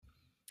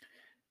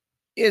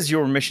Is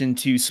your mission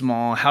too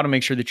small? How to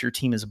make sure that your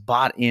team is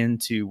bought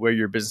into where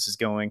your business is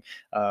going,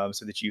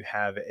 so that you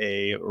have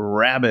a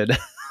rabid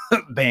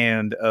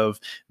band of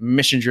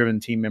mission-driven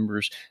team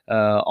members,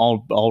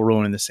 all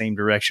rowing in the same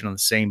direction on the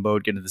same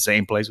boat, getting to the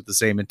same place with the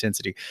same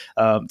intensity.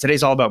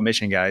 Today's all about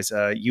mission, guys.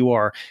 You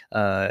are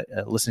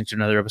listening to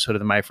another episode of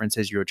the My Friend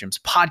Says Your Gym's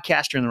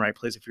podcast. You're in the right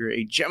place. If you're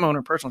a gym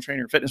owner, personal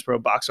trainer, fitness pro,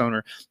 box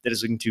owner that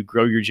is looking to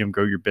grow your gym,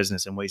 grow your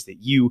business in ways that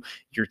you,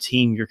 your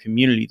team, your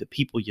community, the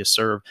people you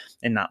serve,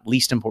 and not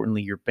least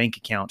importantly, your bank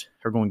account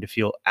are going to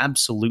feel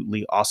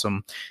absolutely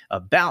awesome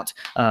about.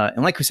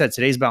 And like we said,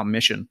 today's about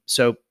mission.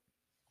 So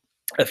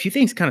a few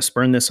things kind of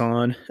spurned this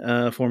on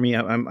for me.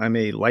 I'm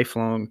a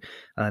lifelong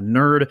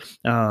nerd.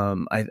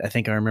 I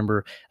think I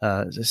remember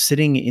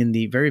sitting in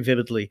the very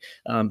vividly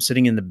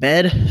sitting in the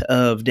bed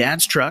of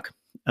Dad's truck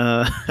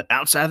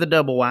outside the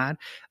double wide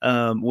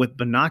with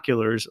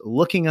binoculars,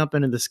 looking up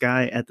into the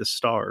sky at the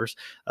stars.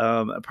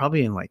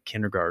 Probably in like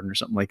kindergarten or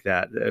something like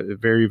that. A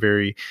very,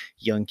 very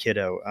young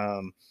kiddo.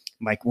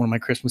 One of my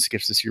Christmas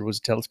gifts this year was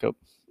a telescope.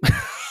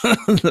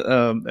 And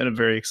I'm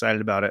very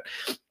excited about it.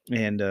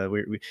 And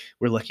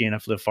we're lucky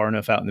enough to live far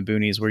enough out in the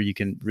boonies where you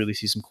can really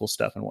see some cool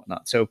stuff and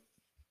whatnot. So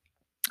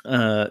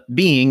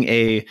being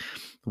a,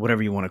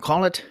 whatever you want to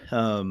call it,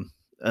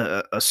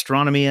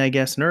 astronomy, I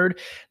guess, nerd,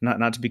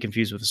 not to be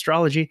confused with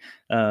astrology,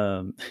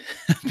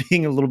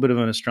 being a little bit of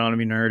an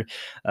astronomy nerd,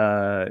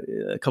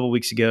 a couple of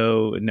weeks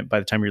ago, and by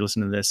the time you're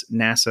listening to this,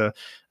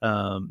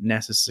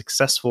 NASA's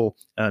successful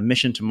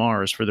mission to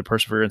Mars for the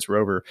Perseverance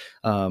rover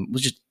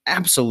was just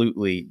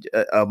absolutely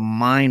a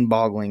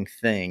mind-boggling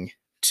thing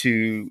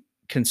to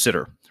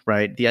consider.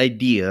 Right. The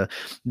idea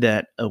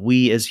that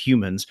we as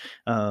humans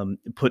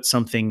put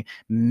something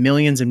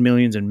millions and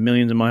millions and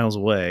millions of miles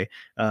away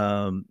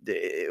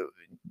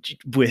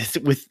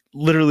with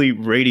literally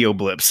radio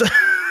blips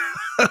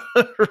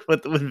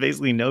with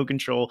basically no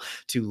control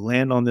to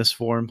land on this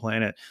foreign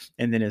planet,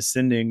 and then is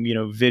sending,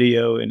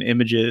 video and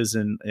images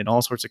and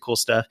all sorts of cool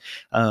stuff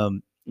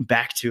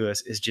back to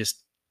us is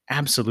just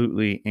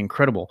absolutely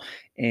incredible.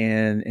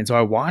 And so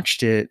I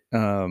watched it.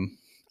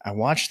 I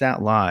watched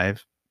that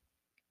live.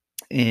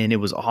 And it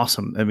was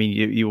awesome. I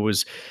mean, it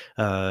was,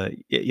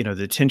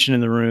 the tension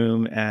in the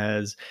room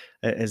as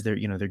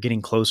they're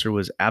getting closer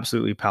was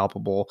absolutely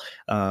palpable.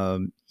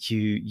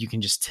 You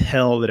can just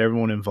tell that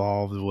everyone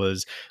involved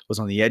was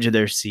on the edge of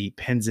their seat,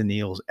 pins and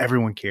needles.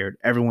 Everyone cared.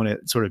 Everyone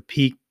at sort of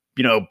peak,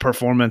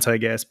 performance, I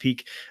guess,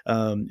 peak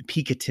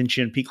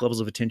attention, peak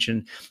levels of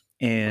attention,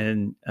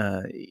 and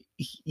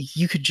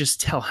you could just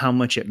tell how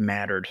much it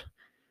mattered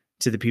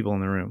to the people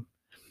in the room.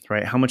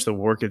 Right? How much the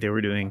work that they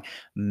were doing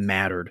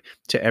mattered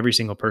to every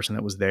single person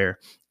that was there.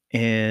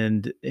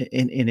 And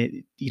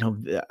it,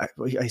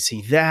 I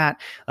see that.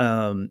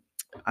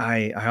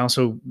 I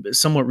also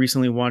somewhat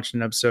recently watched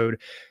an episode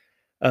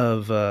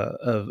of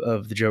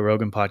the Joe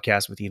Rogan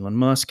podcast with Elon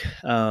Musk,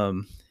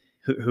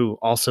 who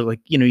also, like,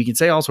 you can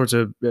say all sorts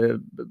of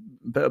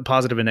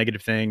positive and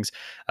negative things.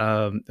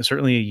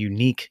 Certainly a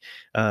unique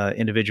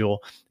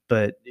individual,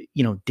 but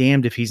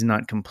damned if he's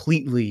not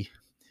completely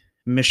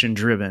mission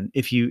driven.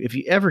 If you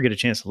ever get a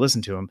chance to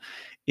listen to him,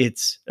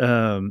 it's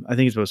I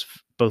think it's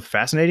both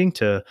fascinating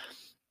to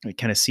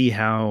kind of see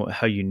how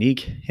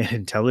unique and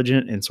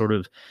intelligent and sort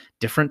of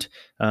different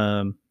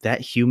that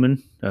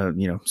human,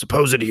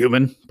 supposed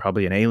human,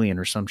 probably an alien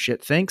or some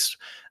shit, thinks.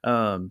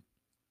 But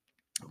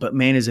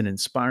man, is it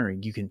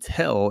inspiring. You can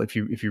tell if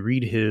you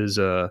read his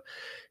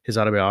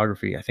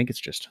autobiography. I think it's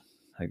just,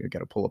 I got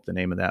to pull up the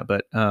name of that,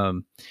 but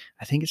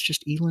I think it's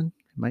just Elon.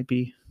 It might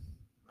be,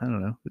 I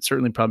don't know. It's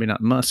certainly probably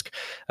not Musk.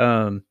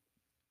 But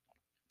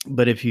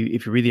if you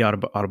read the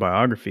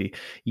autobiography,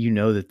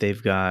 that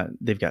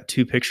they've got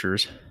two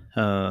pictures,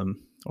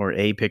 or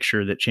a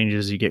picture that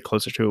changes as you get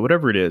closer to it,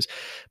 whatever it is.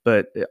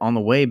 But on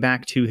the way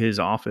back to his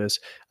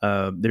office,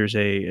 there's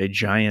a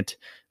giant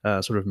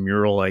sort of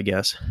mural, I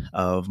guess,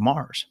 of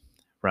Mars.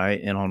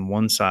 Right. And on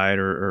one side,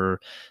 or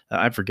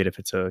I forget if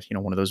it's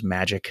one of those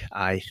magic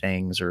eye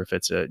things, or if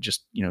it's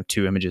just,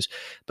 two images.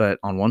 But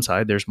on one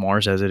side, there's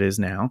Mars as it is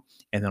now.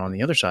 And then on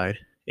the other side,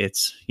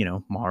 it's,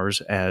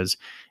 Mars as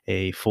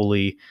a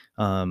fully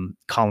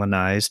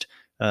colonized,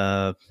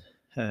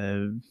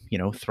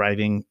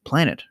 thriving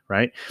planet.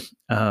 Right.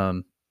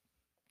 And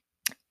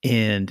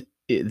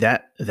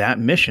that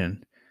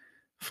mission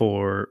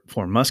for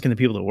Musk and the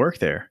people that work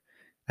there,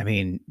 I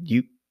mean,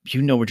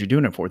 you know what you're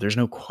doing it for. There's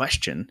no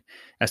question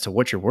as to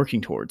what you're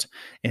working towards.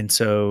 And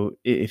so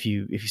if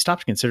you stop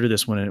to consider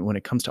this when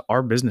it comes to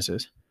our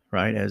businesses,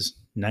 right, as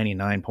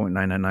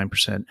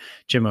 99.999%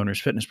 gym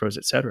owners, fitness pros,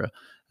 et cetera,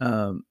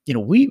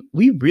 we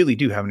really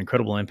do have an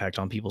incredible impact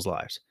on people's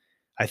lives.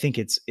 I think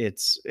it's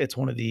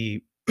one of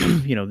the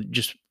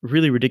just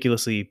really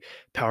ridiculously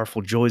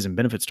powerful joys and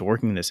benefits to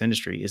working in this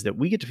industry is that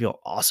we get to feel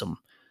awesome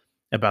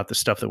about the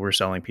stuff that we're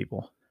selling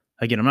people.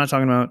 Again, I'm not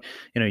talking about,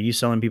 you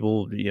selling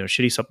people,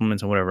 shitty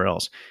supplements and whatever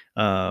else.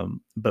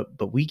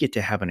 But we get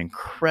to have an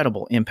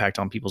incredible impact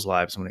on people's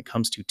lives when it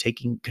comes to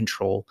taking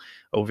control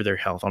over their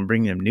health, on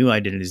bringing them new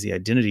identities, the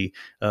identity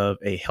of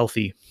a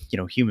healthy,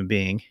 human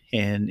being.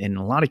 And in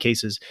a lot of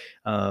cases,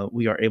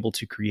 we are able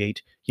to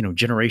create,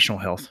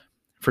 generational health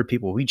for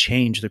people. We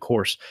change the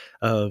course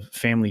of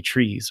family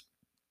trees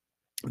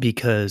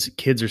because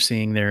kids are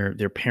seeing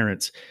their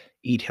parents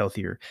eat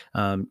healthier.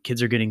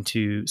 Kids are getting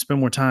to spend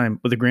more time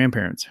with the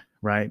grandparents,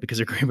 right? Because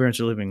their grandparents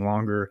are living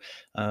longer.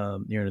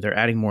 They're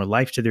adding more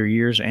life to their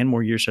years and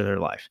more years to their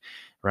life,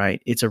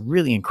 right? It's a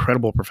really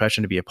incredible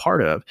profession to be a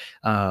part of.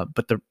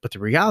 But the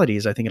reality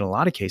is, I think in a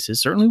lot of cases,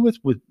 certainly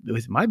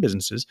with my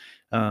businesses,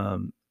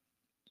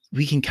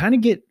 we can kind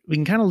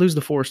of lose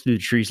the forest through the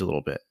trees a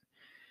little bit,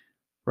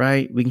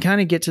 right? We can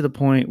kind of get to the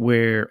point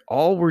where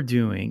all we're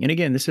doing, and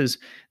again, this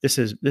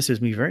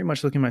is me very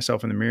much looking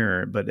myself in the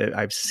mirror, but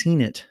I've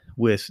seen it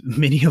with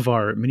many of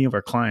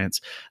our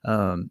clients,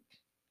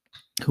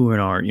 who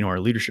are in our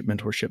leadership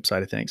mentorship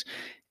side of things,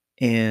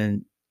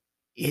 and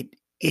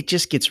it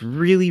just gets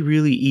really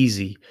really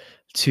easy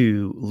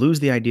to lose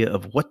the idea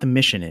of what the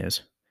mission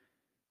is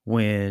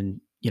when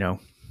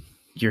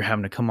you're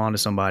having to come on to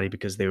somebody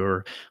because they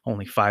were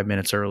only 5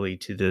 minutes early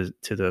to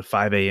the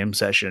 5 a.m.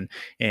 session,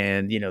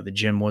 and the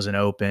gym wasn't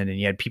open, and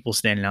you had people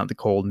standing out in the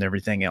cold and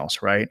everything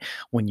else, right?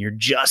 When you're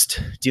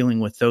just dealing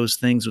with those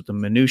things, with the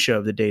minutia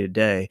of the day to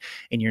day,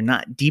 and you're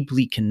not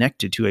deeply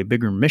connected to a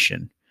bigger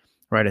mission,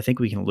 right? I think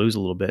we can lose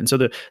a little bit. And so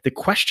the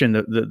question,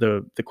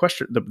 the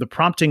question, the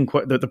prompting,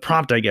 the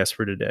prompt, I guess,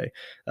 for today,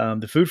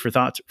 the food for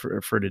thought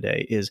for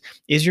today is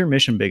your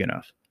mission big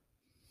enough?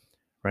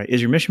 Right?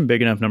 Is your mission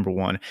big enough? Number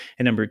one.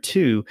 And number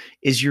two,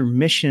 is your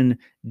mission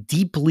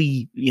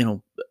deeply,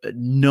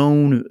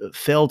 known,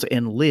 felt,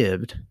 and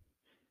lived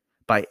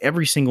by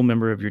every single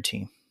member of your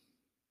team?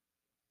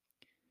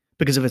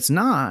 Because if it's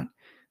not,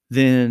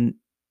 then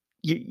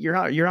your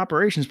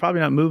operation is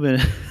probably not moving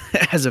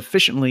as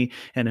efficiently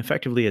and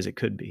effectively as it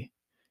could be.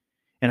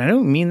 And I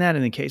don't mean that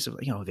in the case of,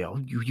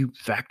 you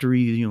factory,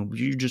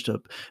 you're just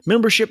a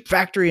membership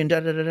factory and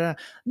da da da da.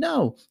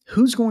 No,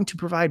 who's going to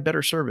provide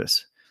better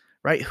service,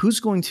 right? Who's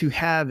going to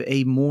have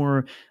a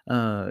more,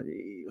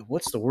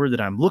 what's the word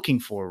that I'm looking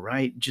for,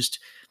 right? Just,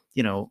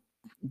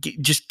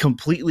 just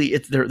completely,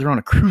 they're on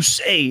a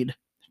crusade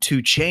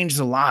to change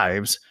the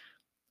lives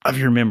of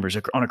your members,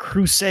 on a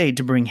crusade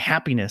to bring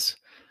happiness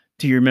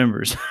to your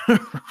members,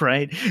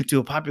 right? To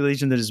a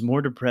population that is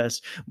more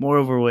depressed, more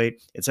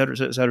overweight, et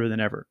cetera than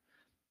ever.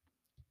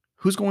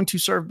 Who's going to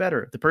serve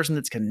better? The person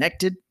that's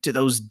connected to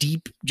those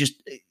deep,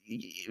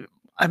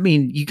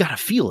 you got to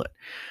feel it,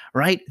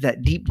 right?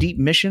 That deep, deep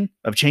mission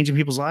of changing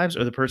people's lives,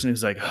 or the person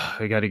who's like, oh,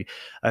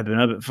 I've been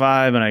up at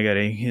 5 and I got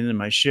to get in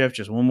my shift,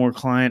 just one more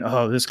client.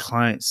 Oh, this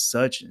client's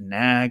such a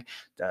nag,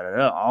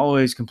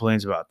 always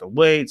complains about the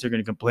weights. They're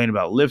going to complain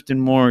about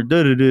lifting more,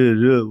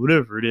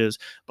 whatever it is,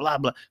 blah,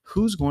 blah.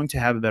 Who's going to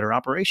have a better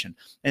operation?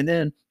 And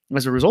then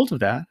as a result of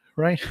that,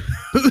 right,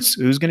 who's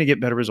going to get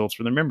better results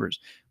for their members?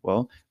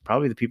 Well,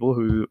 probably the people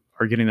who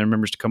are getting their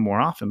members to come more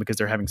often because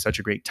they're having such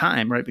a great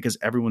time, right? Because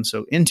everyone's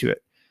so into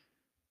it.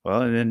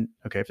 Well, and then,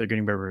 okay, if they're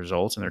getting better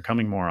results and they're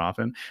coming more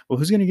often, well,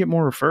 who's going to get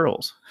more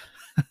referrals?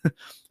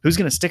 Who's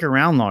going to stick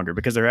around longer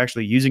because they're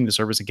actually using the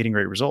service and getting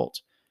great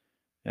results?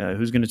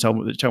 Who's going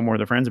to tell more of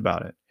their friends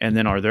about it? And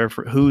then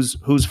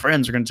whose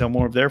friends are going to tell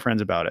more of their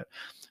friends about it?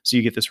 So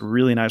you get this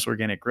really nice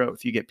organic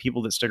growth. You get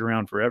people that stick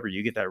around forever.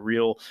 You get that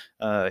real,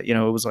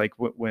 it was like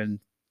when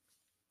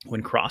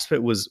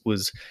CrossFit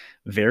was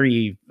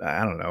very,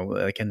 I don't know,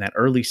 like in that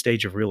early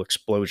stage of real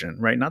explosion,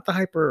 right? Not the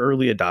hyper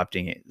early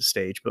adopting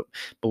stage, but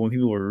when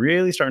people were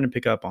really starting to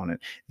pick up on it,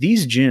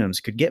 these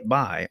gyms could get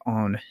by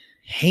on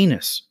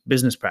heinous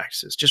business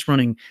practices, just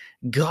running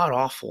god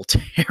awful,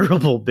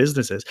 terrible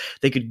businesses.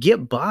 They could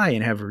get by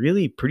and have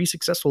really pretty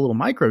successful little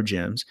micro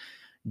gyms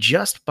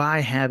just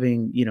by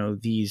having,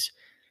 these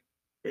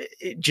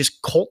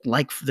just cult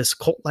like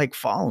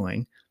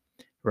following,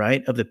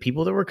 right, of the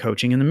people that were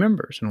coaching and the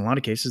members. In a lot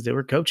of cases, they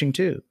were coaching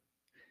too.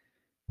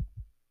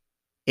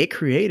 It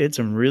created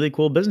some really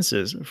cool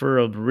businesses for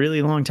a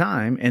really long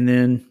time. And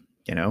then,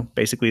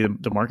 basically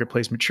the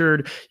marketplace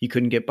matured. You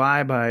couldn't get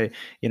by,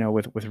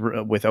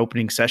 with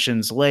opening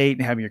sessions late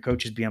and having your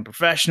coaches be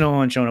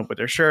unprofessional and showing up with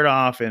their shirt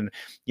off. And,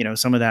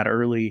 some of that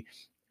early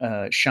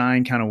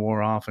shine kind of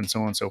wore off, and so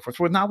on and so forth.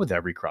 Well, not with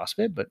every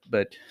CrossFit,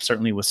 but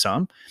certainly with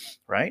some,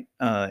 right?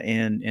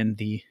 And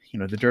the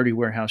the dirty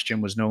warehouse gym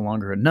was no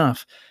longer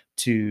enough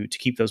to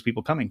keep those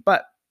people coming.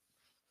 But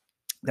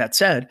that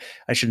said,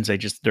 I shouldn't say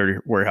just the dirty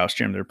warehouse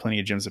gym. There are plenty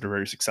of gyms that are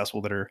very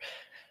successful that are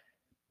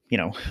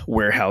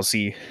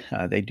warehousey.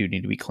 They do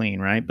need to be clean,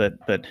 right? But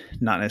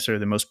not necessarily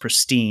the most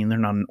pristine. They're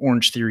not an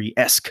Orange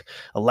Theory-esque,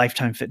 a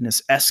Lifetime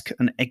Fitness-esque,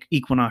 an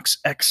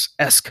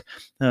Equinox-esque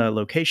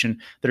location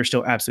that are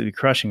still absolutely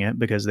crushing it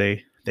because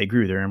they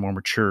grew. They're in more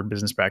mature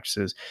business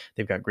practices.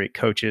 They've got great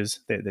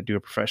coaches that do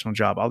a professional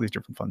job, all these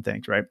different fun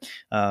things, right?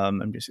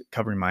 I'm just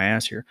covering my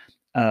ass here.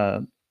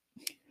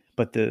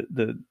 But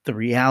the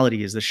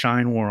reality is the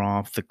shine wore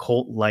off, the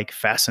cult-like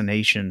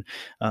fascination,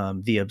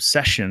 the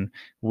obsession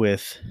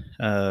with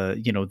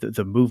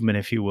the movement,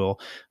 if you will,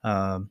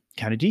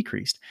 kind of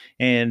decreased.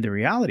 And the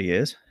reality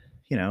is,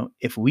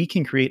 if we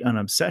can create an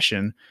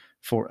obsession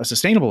for a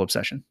sustainable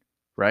obsession,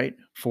 right,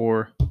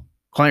 for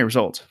client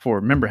results,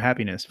 for member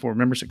happiness, for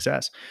member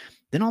success,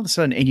 then all of a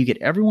sudden, and you get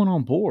everyone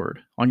on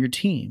board on your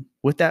team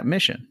with that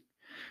mission,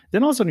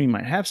 then all of a sudden you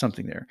might have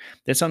something there.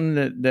 That's something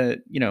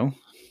that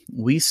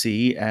we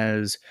see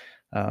as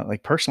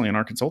like personally in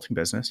our consulting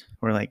business.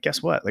 We're like,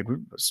 guess what? Like we're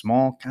a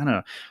small kind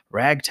of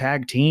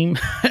ragtag team.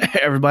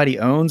 Everybody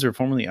owns or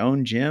formerly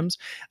owned gyms,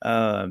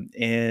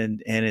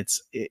 and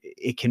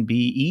it can be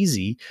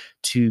easy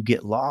to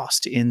get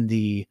lost in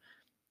the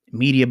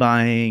media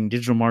buying,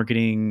 digital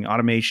marketing,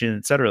 automation,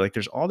 et cetera. Like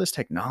there's all this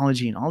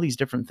technology and all these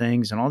different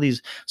things and all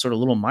these sort of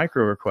little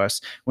micro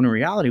requests. When in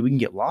reality, we can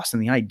get lost in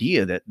the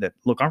idea that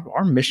look,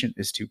 our mission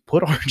is to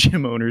put our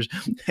gym owners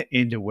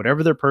into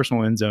whatever their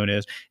personal end zone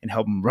is and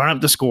help them run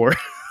up the score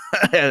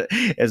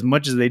as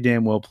much as they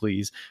damn well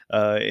please,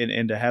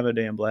 and to have a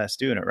damn blast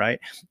doing it, right?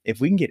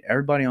 If we can get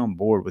everybody on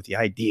board with the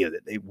idea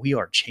that we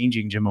are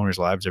changing gym owners'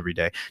 lives every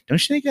day,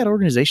 don't you think that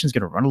organization is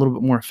going to run a little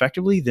bit more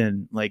effectively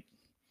than like,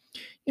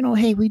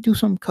 hey, we do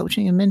some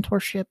coaching and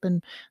mentorship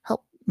and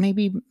help.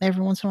 Maybe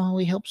every once in a while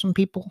we help some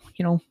people,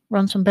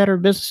 run some better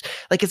business.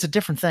 Like it's a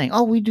different thing.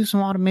 Oh, we do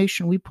some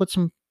automation. We put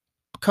some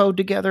code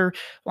together,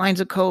 lines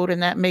of code,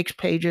 and that makes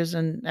pages.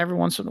 And every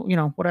once in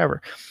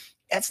whatever.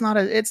 It's not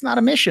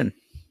a mission.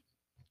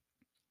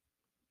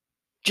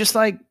 Just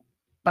like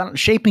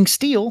shaping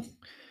steel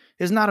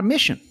is not a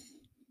mission.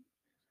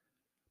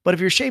 But if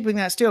you're shaping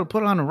that steel to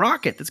put it on a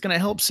rocket that's going to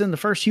help send the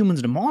first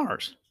humans to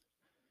Mars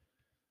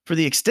for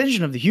the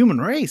extension of the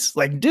human race,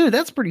 like, dude,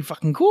 that's pretty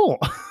fucking cool.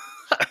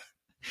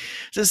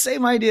 It's the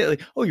same idea.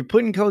 Like, oh, you're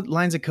putting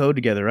lines of code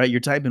together, right? You're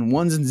typing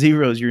ones and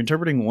zeros. You're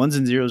interpreting ones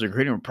and zeros. You're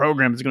creating a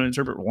program that's going to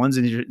interpret ones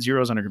and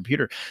zeros on a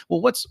computer.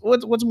 Well, what's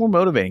more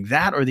motivating,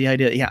 that or the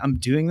idea? Yeah, I'm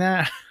doing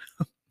that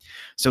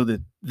so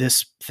that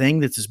this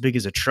thing that's as big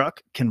as a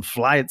truck can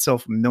fly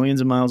itself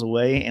millions of miles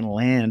away and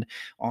land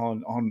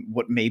on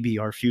what may be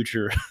our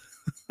future,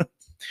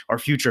 our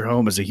future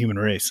home as a human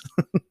race.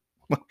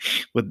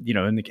 With,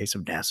 in the case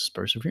of NASA's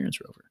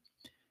Perseverance rover.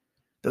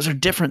 Those are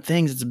different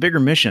things. It's a bigger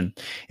mission.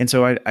 And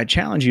so I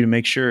challenge you to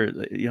make sure,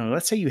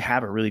 let's say you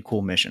have a really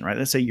cool mission, right?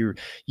 Let's say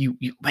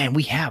man,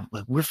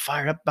 we're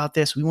fired up about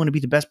this. We want to be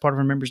the best part of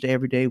our members' day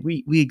every day.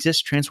 We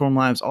exist to transform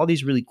lives, all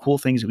these really cool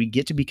things that we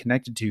get to be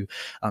connected to,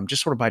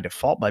 just sort of by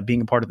default, by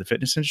being a part of the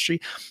fitness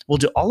industry. Well,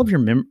 does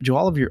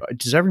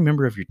every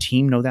member of your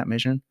team know that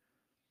mission?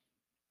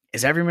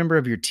 Is every member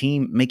of your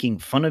team making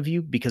fun of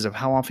you because of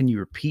how often you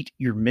repeat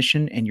your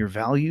mission and your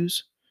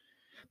values?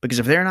 Because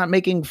if they're not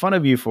making fun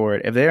of you for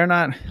it, if they're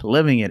not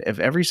living it, if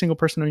every single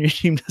person on your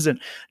team doesn't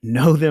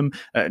know them,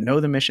 know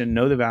the mission,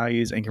 know the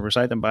values, and can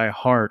recite them by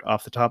heart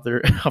off the top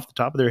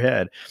of their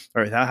head,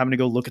 or without having to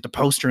go look at the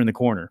poster in the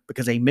corner,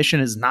 because a mission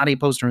is not a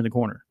poster in the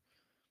corner.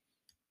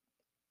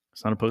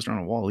 It's not a poster on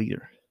a wall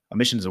either. A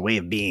mission is a way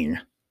of being.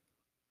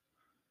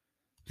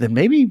 Then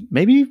maybe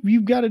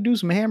you've got to do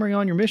some hammering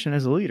on your mission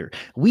as a leader.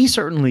 We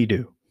certainly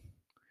do.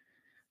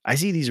 I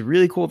see these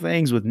really cool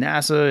things with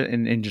NASA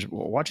and just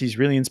watch these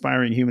really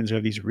inspiring humans who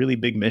have these really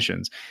big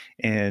missions.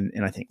 And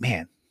I think,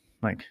 man,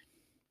 like,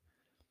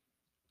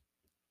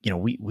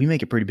 we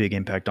make a pretty big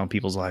impact on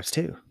people's lives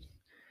too.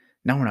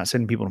 Now we're not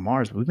sending people to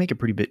Mars, but we make a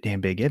pretty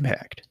damn big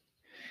impact.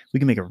 We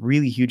can make a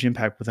really huge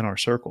impact within our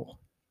circle,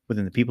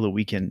 within the people that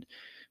we can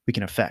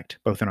affect,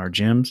 both in our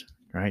gyms,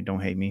 right?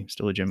 Don't hate me,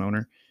 still a gym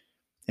owner,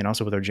 and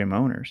also with our gym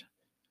owners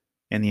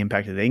and the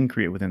impact that they can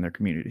create within their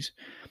communities.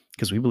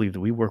 Because we believe that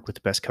we work with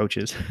the best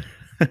coaches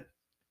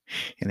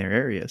in their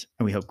areas,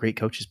 and we help great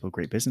coaches build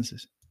great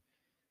businesses.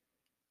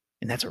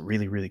 And that's a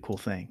really, really cool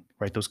thing,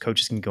 right? Those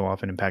coaches can go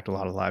off and impact a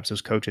lot of lives.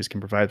 Those coaches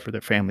can provide for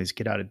their families,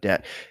 get out of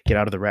debt, get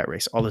out of the rat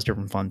race, all those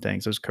different fun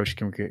things. Those coaches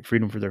can create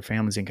freedom for their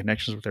families and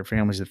connections with their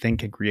families that then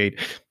can create,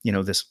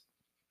 this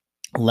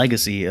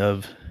legacy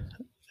of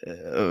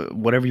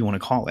whatever you want to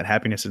call it,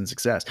 happiness and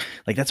success.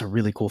 Like that's a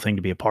really cool thing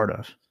to be a part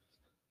of.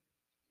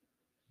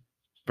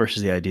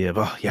 Versus the idea of,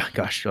 oh yeah,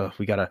 gosh,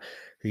 we gotta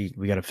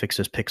fix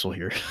this pixel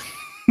here.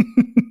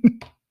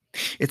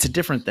 It's a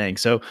different thing.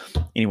 So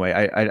anyway,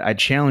 I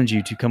challenge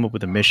you to come up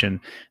with a mission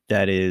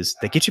that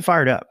gets you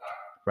fired up,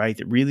 right?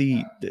 That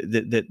really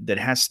that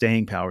has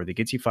staying power, that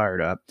gets you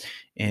fired up,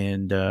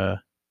 and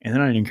then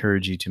I'd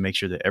encourage you to make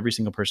sure that every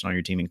single person on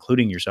your team,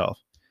 including yourself,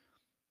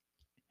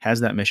 has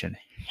that mission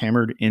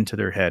hammered into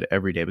their head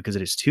every day, because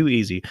it is too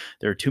easy.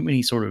 There are too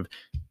many sort of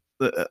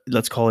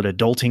let's call it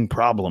adulting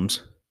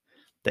problems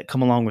that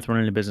come along with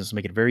running a business and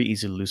make it very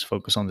easy to lose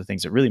focus on the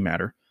things that really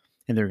matter.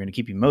 And they're going to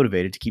keep you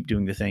motivated to keep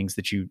doing the things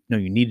that you know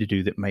you need to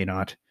do that may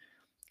not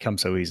come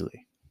so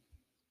easily.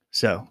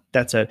 So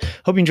that's it.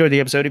 Hope you enjoyed the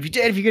episode. If you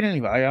get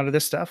any value out of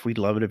this stuff, we'd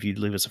love it if you'd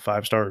leave us a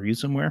 5-star review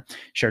somewhere,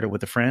 shared it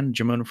with a friend,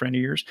 gym owner friend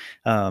of yours.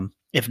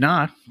 If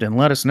not, then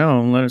let us know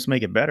and let us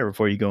make it better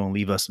before you go and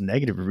leave us some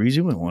negative reviews.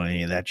 We don't want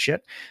any of that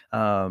shit.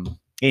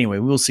 Anyway,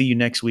 we will see you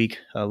next week.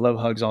 Love,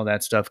 hugs, all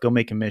that stuff. Go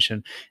make a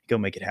mission. Go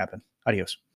make it happen. Adios.